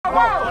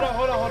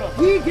Hold on.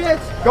 He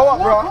gets go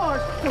up, bro.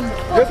 Cars from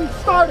fucking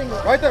starting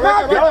right there.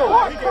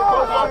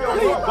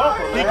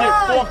 He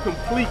gets 4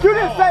 complete. You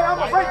didn't say I'm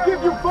afraid to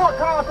give you 4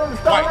 cars from the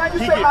start line. You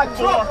say my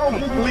truck gonna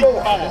give you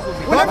 4.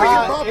 Whenever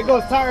you bump, it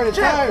goes tire to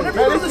tire.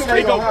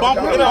 They go bump.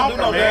 It don't do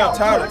no damn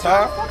tire to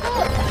tire.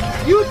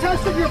 You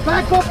tested your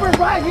back bumper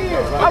right here.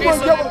 I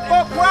wouldn't give a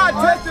fuck where I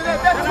tested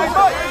it. That's too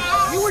much.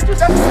 You were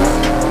just.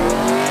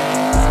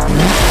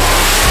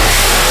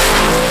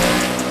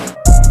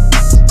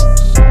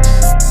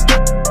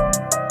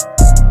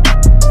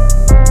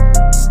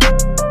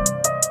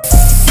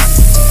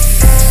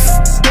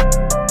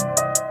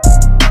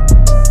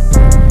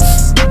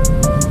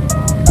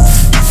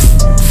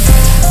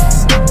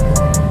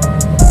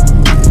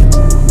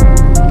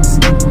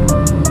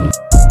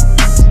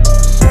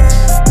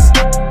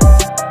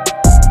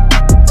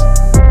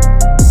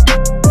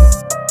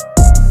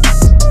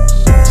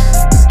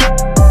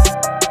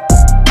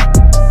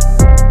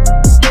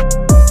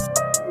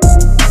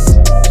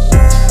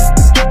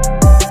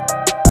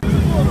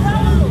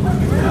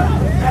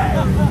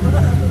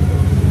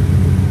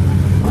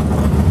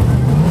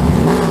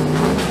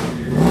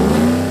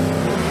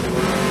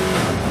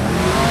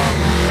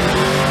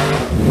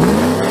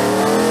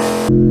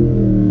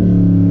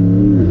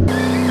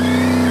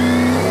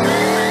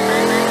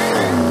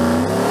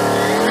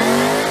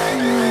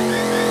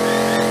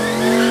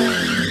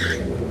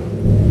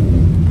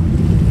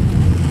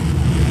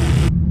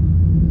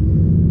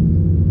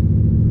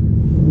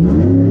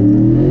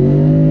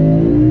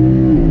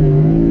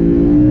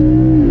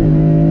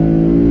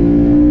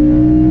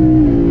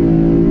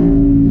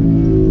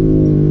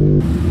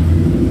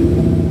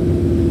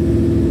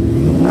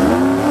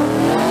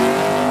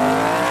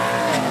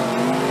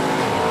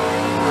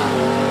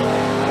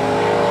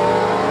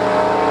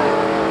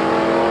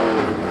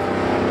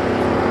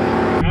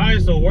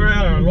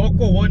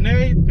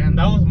 And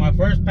that was my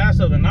first pass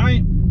of the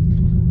night.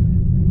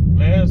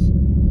 Let's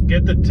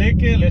get the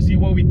ticket. Let's see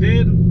what we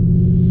did.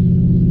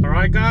 All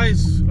right,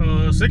 guys.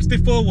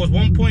 64 was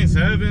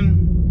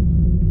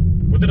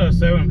 1.7. We did a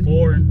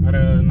 7.4 out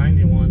of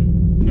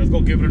 91. Let's go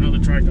give it another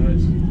try,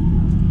 guys.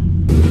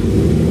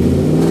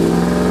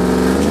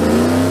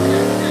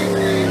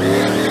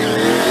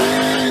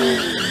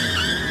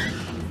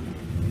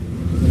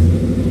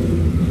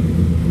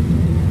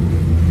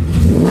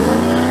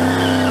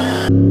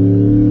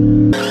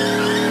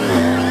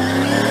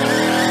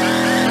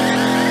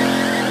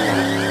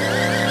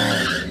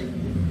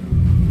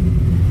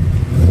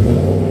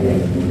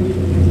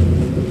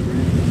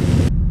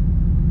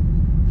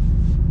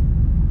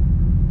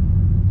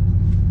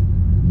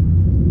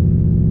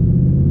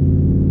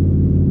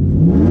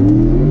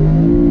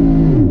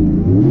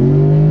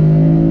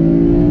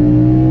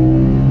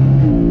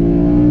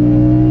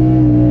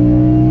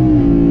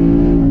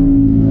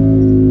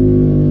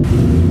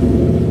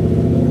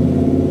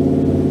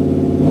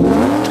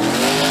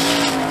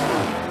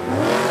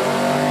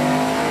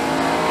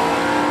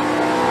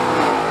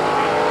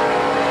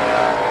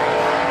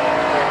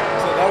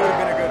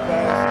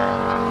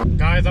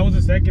 That was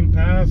the second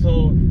pass,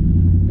 so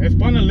it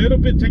spun a little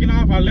bit taking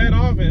off. I let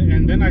off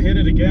and then I hit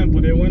it again,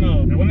 but it went at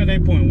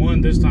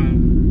 8.1 this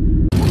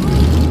time.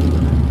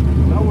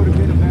 That would have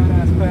been a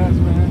badass pass,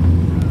 man.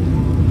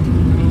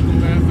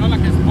 I felt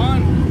like it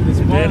spun.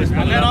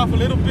 I let off a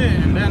little bit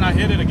and then I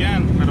hit it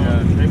again at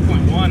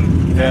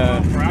 8.1. Yeah.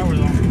 Miles per hour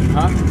though.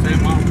 Huh?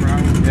 10 miles per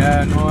hour.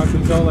 Yeah, no, I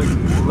can tell like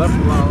it left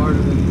a lot harder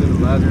than the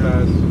last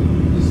pass.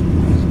 Just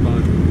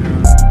spun.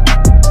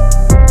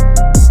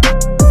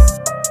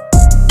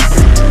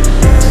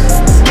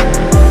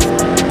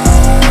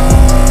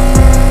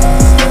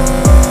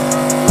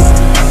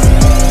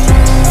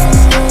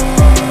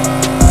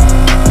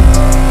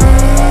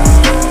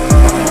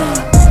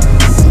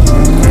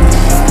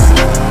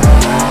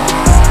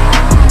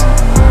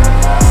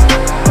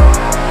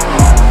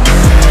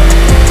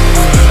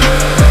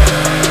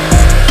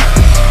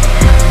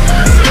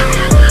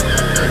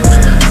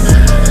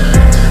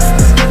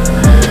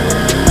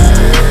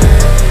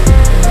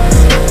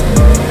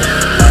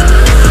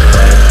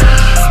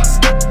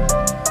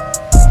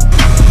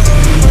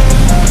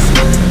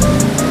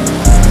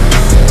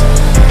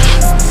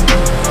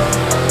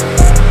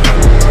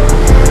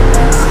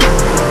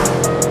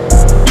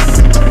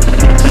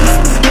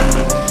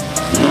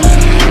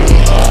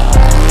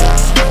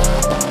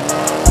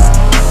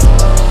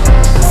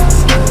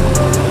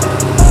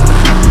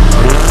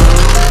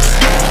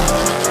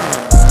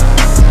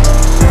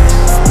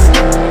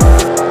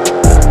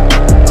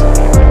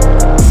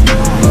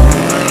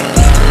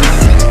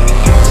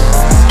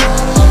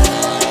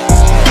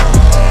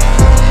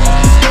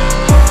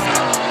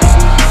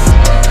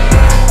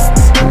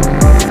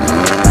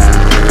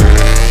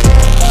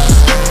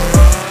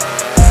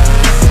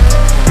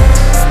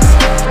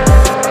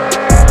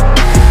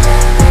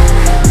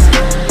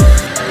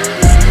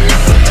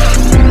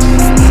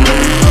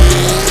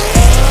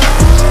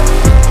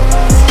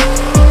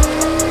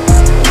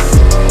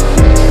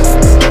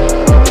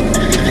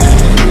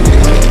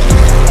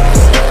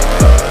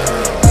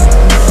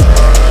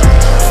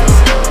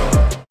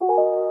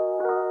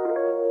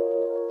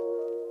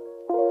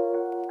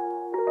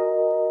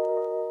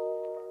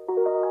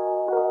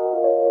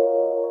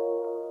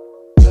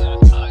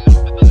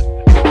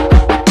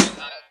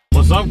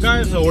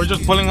 So we're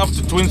just pulling up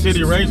to Twin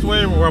City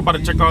Raceway. We're about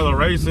to check out the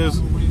races.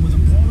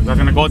 They're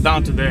gonna go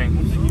down today.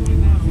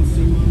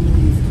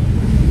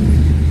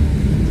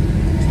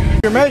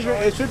 Your measure,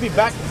 it should be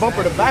back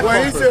bumper to back bumper.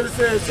 Well, he should have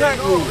said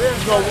track rules.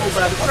 Let's go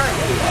by the track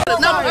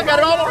rules. No, I got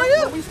it all over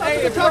here. We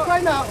start the truck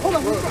right now. Hold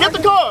on. Get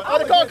the car.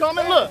 Let the car come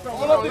and look.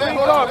 Pull up the big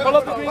car. Pull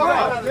up the big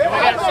car.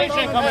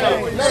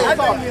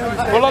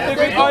 Pull up the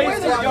big car. Yo,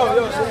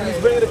 he's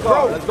bringing the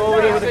car. Let's go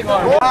over there with the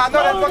car. I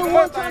know that fucking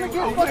one trying to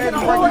get fucking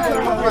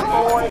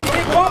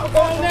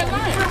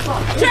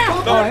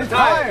no, his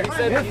tire.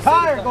 His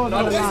tire goes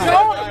on the line.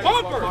 No,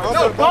 bumper.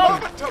 The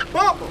bumper.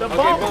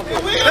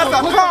 That's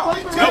a car.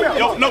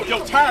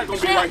 Your tire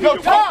gonna be right here. Your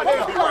tire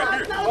gonna be right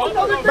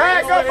here.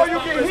 Bag up or you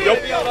get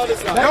hit. Your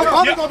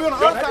bumper gonna be on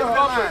the other side of the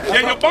line.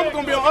 Yeah, your bumper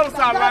gonna be on the other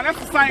side of the line. That's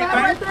the same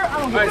thing.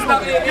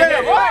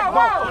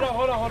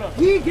 Hold on.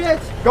 He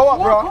gets Go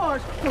up, bro.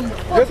 cars from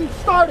fucking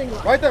starting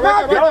line. Right there.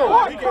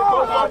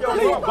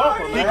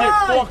 He gets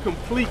 4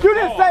 complete cars. You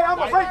didn't say I'm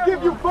gonna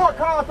give you 4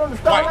 cars from the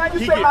start line. You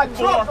He say my gets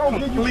truck 4 gonna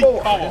give you complete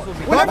 4. cars.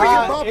 Whenever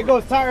you bump, It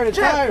goes tire to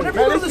tire.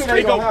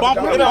 He go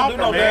bumper to bumper.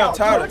 No damn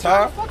tire to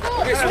tire.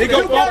 He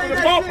go bumper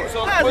to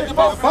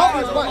bumper.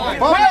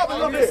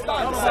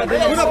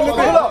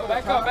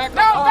 Back up.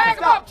 No, bag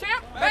him up,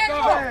 champ. Bag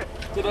him up.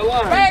 To the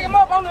line. Bag him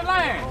up on the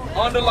line.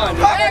 On the line.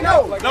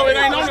 No, it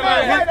ain't on the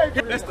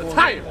line. That's the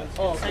tire.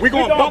 We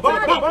going bumper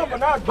to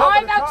bumper. All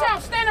right, now,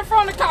 champ, stand in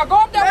front of the car. Go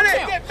up there with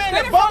champ. Stand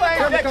in front of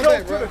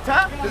the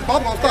car. His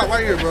bump gonna start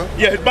right here, bro.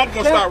 Yeah, his bumper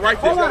gonna start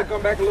right there.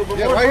 Come back a little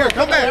bit more. Right here.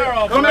 Come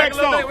back. Come back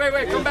some.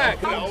 Wait, come back.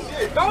 Go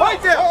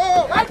Right there.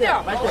 right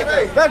there.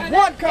 That's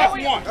one car.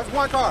 One. That's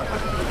one car.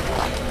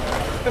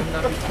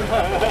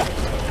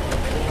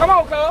 Come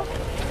on, cuz.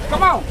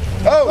 Come on.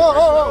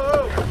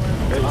 Oh.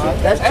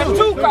 That's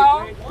 2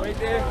 cars.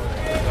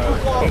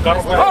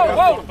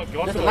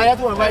 Whoa. Last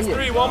one right here.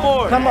 3, one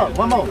more. Come on,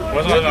 one more. De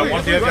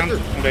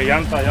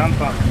llanta.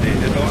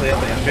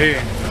 Sí.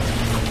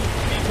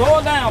 Slow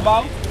it down,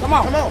 boss. Come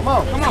on. Come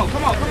on. Come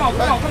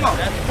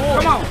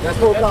on. That's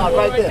 4 cars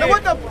right there. Now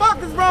what the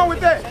fuck is wrong with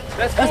that?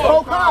 That's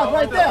 4 cars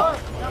right there.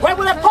 Right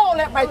where that pole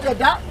at right there,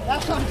 Doc.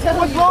 That's what I'm telling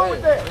What's you. wrong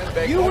with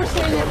that? You were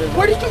saying,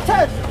 where did you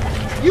test?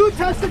 You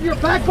tested your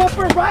back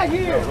bumper right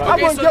here. I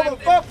wouldn't give a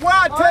fuck where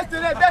I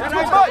tested it. That's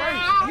too much.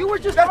 You were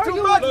just That's too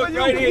arguing. much for you.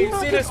 Right here, you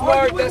see this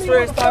mark? That's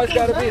where his tire's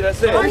gotta be.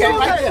 That's it. Okay,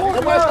 right there.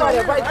 The one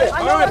started right there.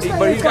 Alright,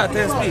 but he's got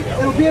 10 speed.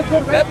 It'll be a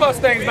good race. That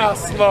Mustang's not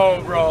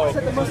slow, bro.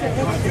 The Mustang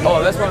is.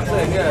 Oh, that's what I'm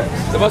saying,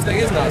 yeah. The Mustang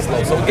is not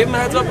slow. So give him a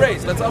heads up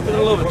race. Let's up it a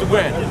little bit, $2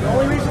 grand. The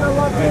only reason I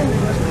love him.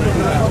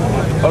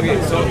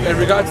 Okay, so in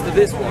regards to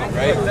this one,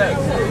 right?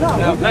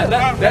 Now,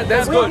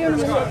 that's good.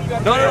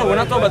 No, we're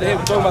not talking about the hit.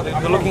 We're talking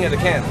about the looking at the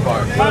can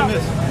part. No,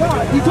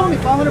 you told me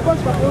 $500 for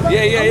that.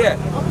 Yeah.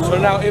 So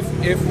now if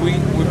we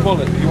pull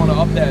it, you want to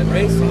up that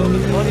race a little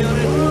bit of money on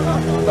it?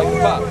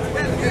 Like Bob.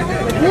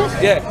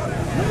 Yeah.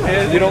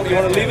 You want to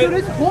leave Dude, it?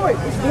 it's Boyd.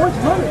 It's Boyd's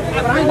money.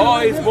 But I know Oh,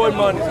 it's board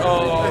money.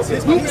 Oh, okay.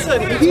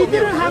 he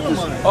didn't have to. He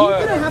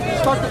didn't have to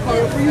start the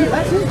car for you.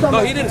 That's his dumb. No,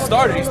 he didn't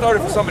start it. He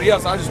started for somebody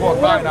else. I just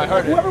walked by and I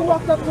heard it. Whoever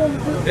walked up to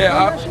him.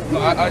 Yeah, So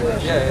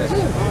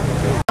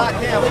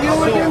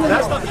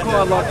that's not the car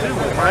I locked in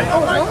with, right?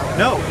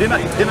 No,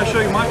 didn't I show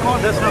you my car?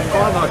 That's not the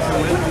car I locked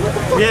in with.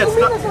 Yeah, it's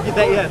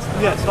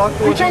not. Stock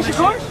You changed your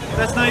cars?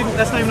 That's not even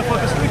a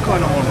fucking street car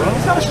no more, bro.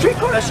 It's not a street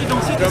car. That shit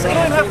don't sit. It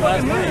don't have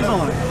fucking mirrors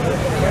on it.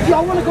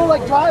 Y'all want to go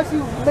like drive so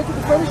you make it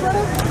the furnace right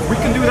now? We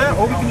can do that,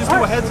 or we can just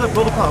do a heads up,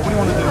 build a car. What do you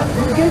want to do?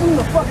 You gave him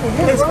the fucking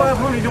hit, It's bro.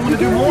 500. You don't want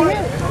to do You more? gave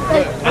him the hit.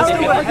 Hey, I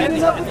don't know why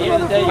getting up with the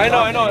motherfucker. I know.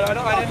 I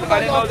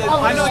didn't know that.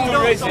 I know you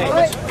don't. Racing.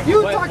 Right?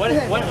 You talk to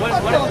him.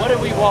 What do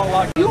we want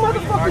locked? You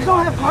motherfuckers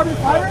don't have carbon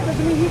fiber.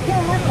 Doesn't mean he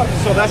can't have carbon.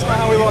 So that's not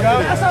how we lock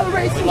it. That's how the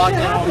racing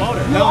shit happens.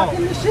 You lock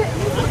in the shit.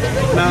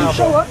 You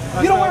show up.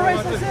 You don't want to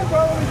race this in, bro.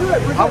 Let me do it.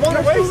 I want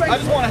to race. I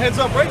just want a heads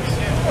up race.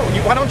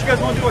 Why don't you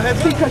guys want to do a heads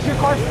up? Because your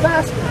car's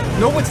faster.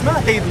 No, it's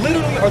not. They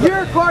literally are.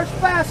 Your car's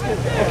faster.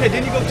 Okay,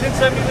 didn't you go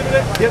 1070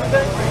 the other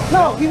day?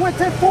 No, he went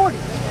 1040.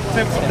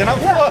 Then I'm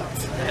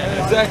fucked.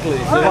 Exactly.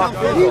 So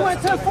He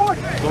went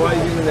 1040. why are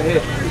you using the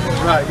hit?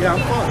 Right, yeah,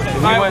 I'm fucked. If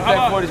you went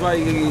 1040s, why are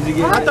you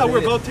getting I thought we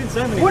were both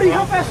 1070. What do you?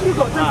 How fast do you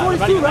go?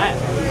 1042, right?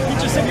 You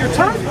just said your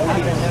turn.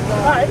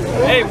 Alright.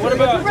 Hey, what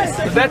about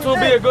that? Will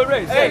be a good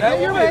race. Hey, that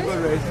Get your will be a race.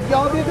 good race.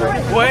 Y'all be a good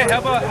race. Well, hey,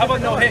 how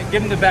about no hit?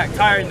 Give him the back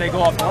tire and they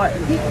go off the light.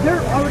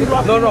 They're already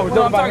locked. No, in. we're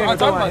talking about him. I'm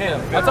talking about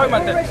him. I'm talking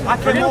about that.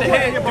 For him to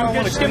hit,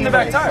 dude, just give him the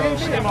back tire.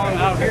 He can,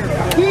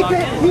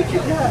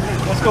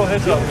 Let's go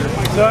heads up.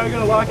 So I'm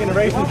going to lock in the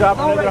race and drop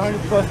another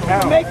 100 plus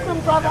pounds. make them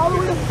drive all the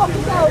way to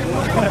fucking down.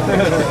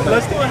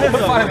 Let's do a heads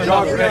up.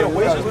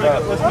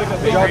 Let's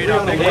make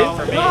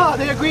a No,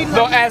 they agreed.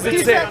 No, as it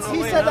He said- sits.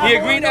 he said He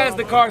agreed as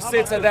the car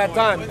sits at that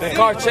time. The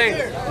car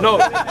changed. No,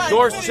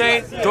 doors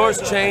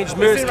changed,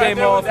 mirrors came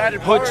off,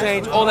 hood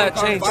changed, all that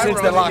changed since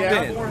they locked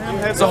in.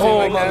 It's a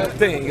whole other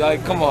thing.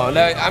 Like, come on.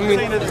 I mean,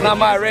 it's not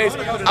my race.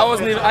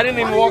 I didn't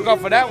even walk up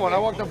for that one. I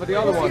walked up for the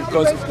other one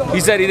because he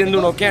said he didn't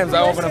do no cams.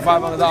 I offered him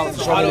 $500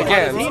 to show me the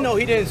cams. He know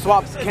he didn't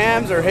swap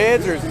cams or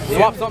heads or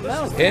swap something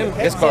else. Him?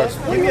 His cars.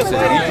 He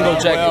can go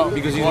check it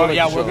because he's willing to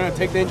show. We're gonna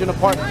take the engine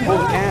apart and pull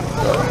the cam.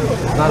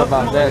 It's not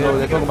about that. No,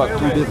 they're talking about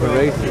two different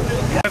races.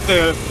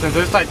 Since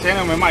it's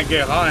titanium, it might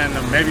get hot and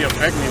maybe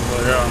affect me,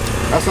 but yeah.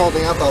 That's the only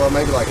thing I thought of,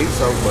 maybe like heat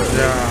soak, but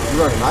you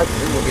running nitrous,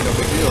 it won't be no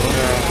big deal.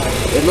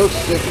 Huh? It looks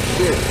sick as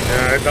shit.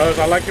 Yeah, it does.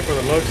 I like it for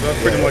the looks.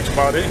 That's pretty much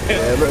about it.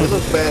 Yeah, it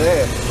looks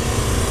badass.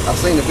 I've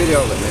seen the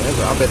video of it, man.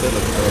 I bet that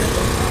looks great.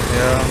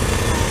 Yeah.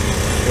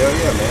 Hell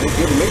yeah, man. It's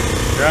giving me.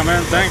 Yeah,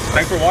 man. Thanks.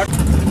 Thanks for watching.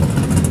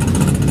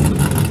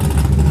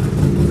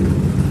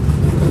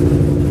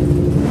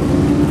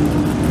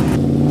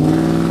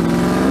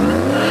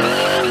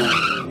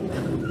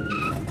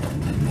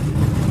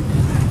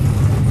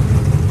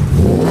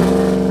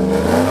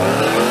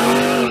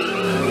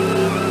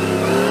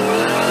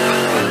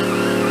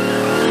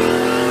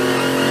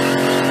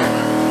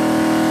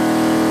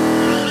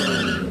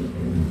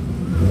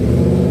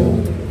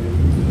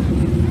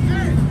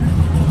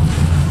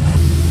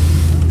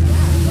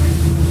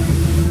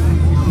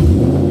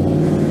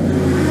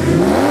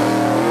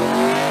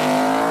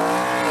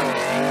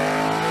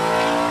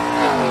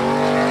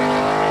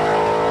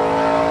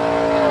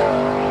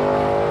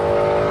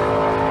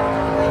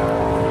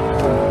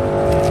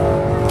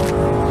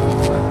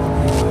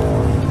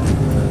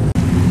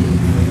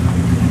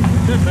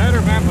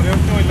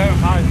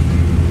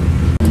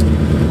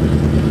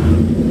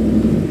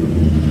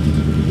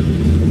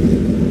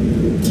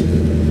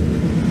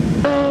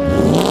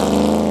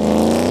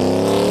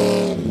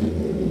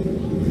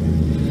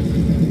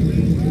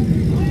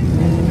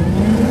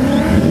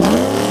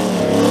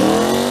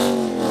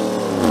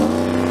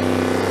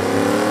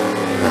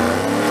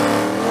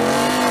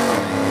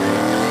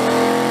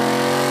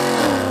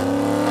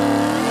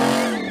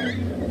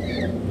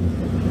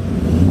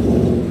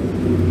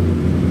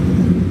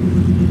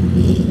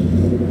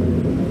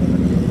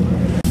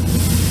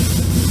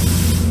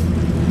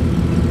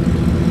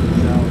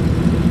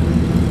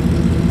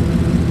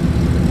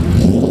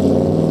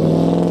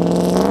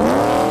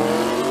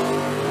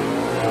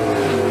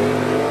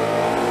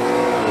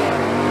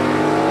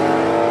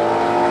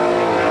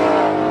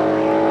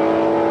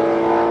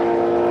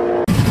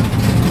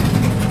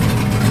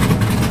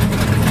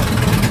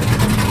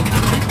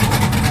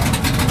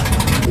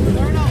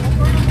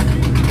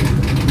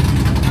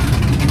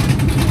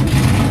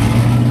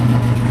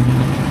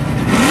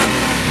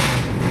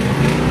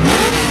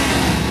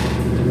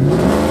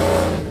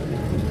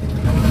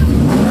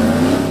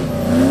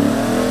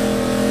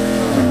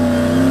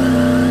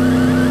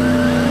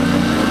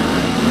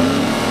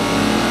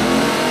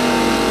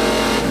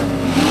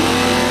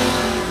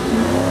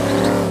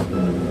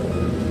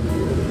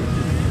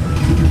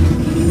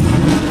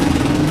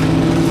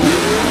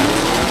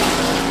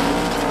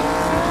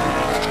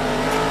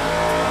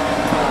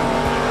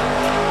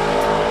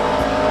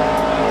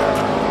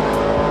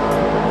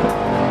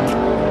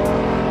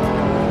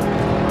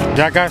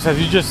 Yeah, guys, as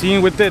you just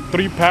seen with it,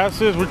 3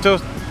 passes, we're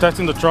just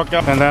testing the truck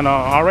out. And then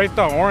I raced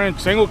the orange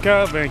single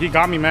cab and he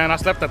got me, man. I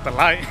slept at the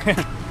light.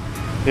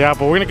 Yeah,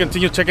 but we're gonna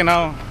continue checking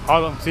out,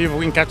 see if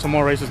we can catch some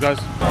more races, guys.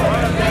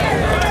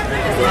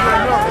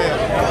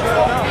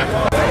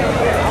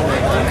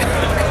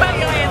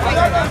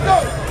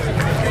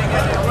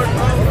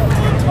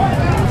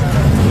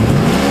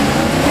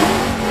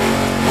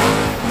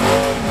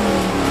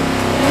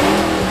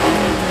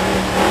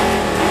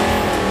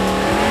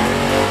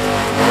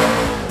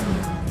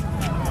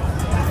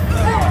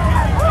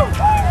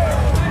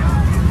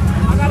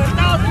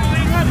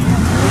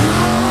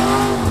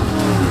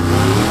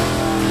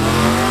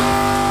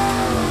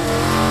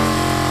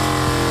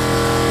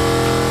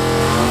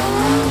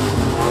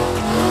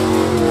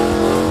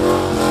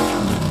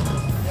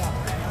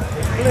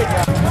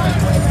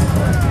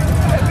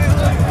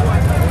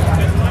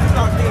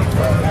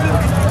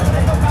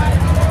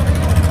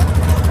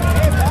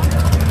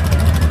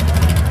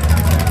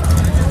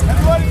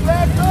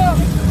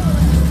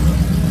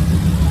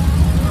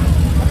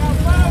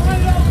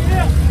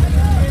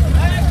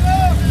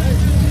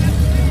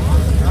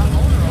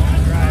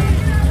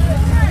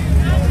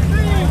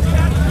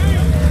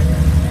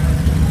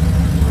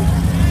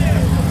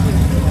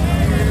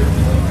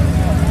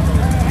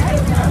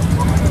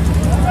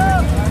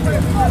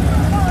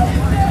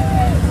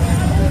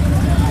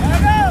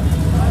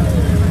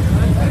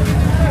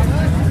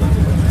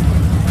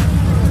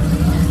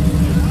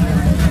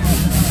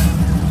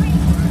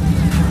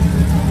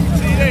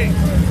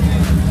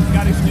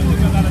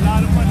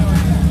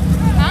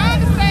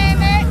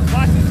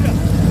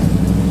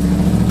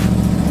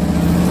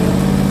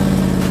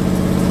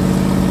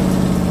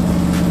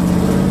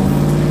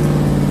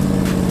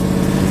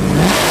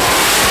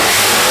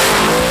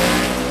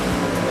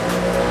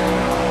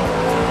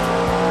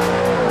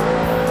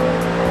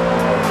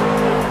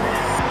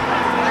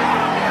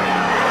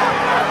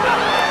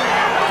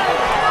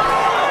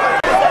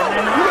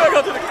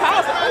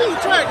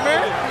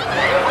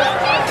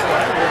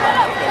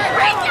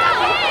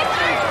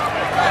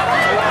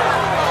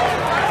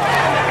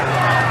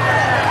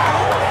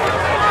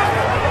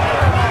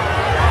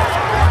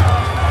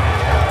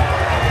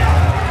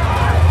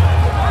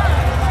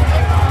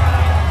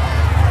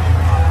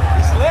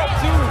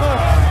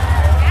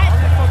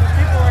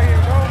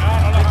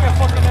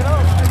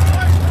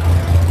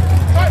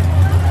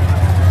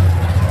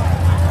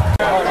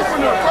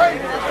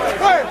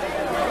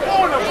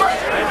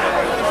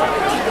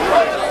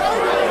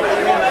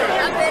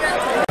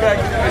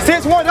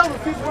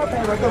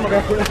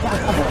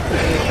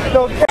 I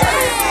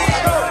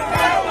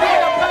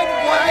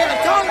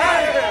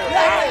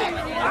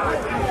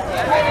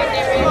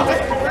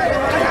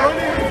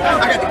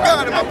got the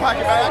gun in my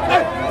pocket,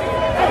 man.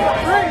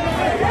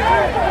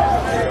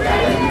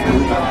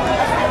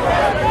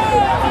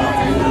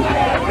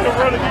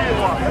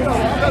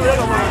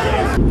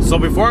 So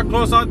before I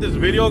close out this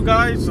video,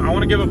 guys, I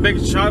want to give a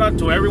big shout out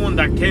to everyone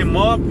that came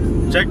up,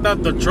 checked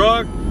out the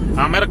truck.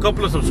 I met a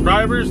couple of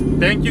subscribers.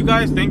 Thank you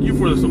guys. Thank you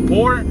for the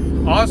support.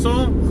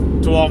 Also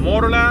to all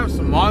Motor Labs,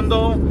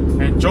 Mondo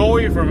and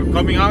Joey for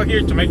coming out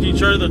here to making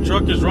sure the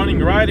truck is running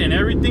right and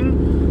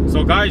everything.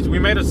 So guys, we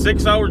made a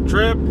 6-hour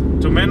trip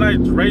to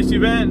Midnight Race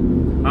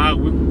event. I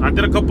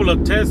did a couple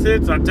of test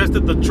hits. I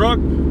tested the truck.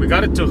 We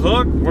got it to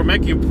hook. We're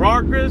making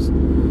progress.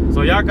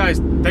 So yeah, guys,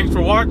 thanks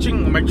for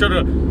watching. Make sure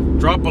to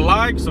drop a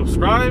like,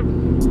 subscribe.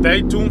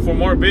 Stay tuned for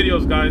more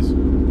videos, guys.